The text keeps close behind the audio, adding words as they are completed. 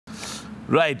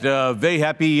Right, very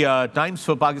happy times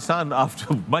for Pakistan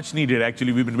after much needed.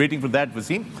 Actually, we've been waiting for that,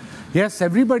 Wasim. Yes,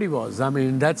 everybody was. I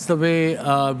mean, that's the way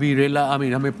we realized. I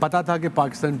mean, हमें पता था कि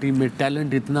Pakistan team में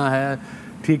talent इतना है.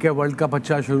 ठीक है, World Cup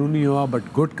अच्छा शुरू नहीं हुआ,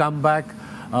 but good comeback.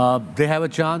 They have a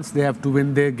chance. They have to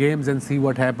win their games and see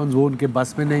what happens. वो उनके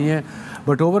बस में नहीं है.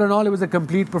 But over and all, it was a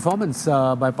complete performance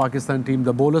by Pakistan team.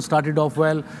 The bowler started off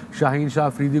well. Shaheen Shah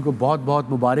Afridi को बहुत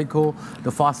मुबारक हो.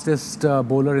 The fastest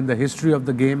bowler in the history of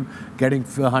the game, getting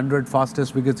 100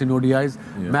 fastest wickets in ODIs.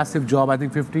 Yeah. Massive job. I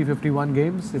think 51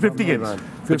 games. 50 games.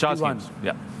 51 games.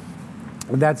 Yeah.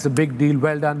 That's a big deal.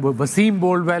 Well done. Wasim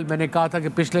bowled well. मैंने कहा था कि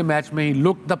पिछले match में he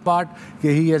looked the part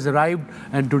कि he has arrived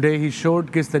and today he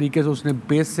showed किस तरीके से उसने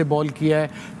पेस से बॉल किया है,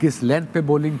 किस लेंथ पे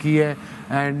बॉलिंग की है.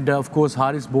 And of course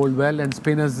Haris bowled well and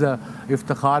spinners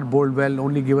Iftikhar bowled well,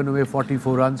 only given away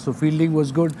 44 runs. So fielding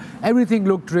was good. Everything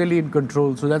looked really in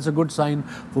control. So that's a good sign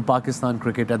for Pakistan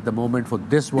cricket at the moment for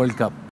this World Cup.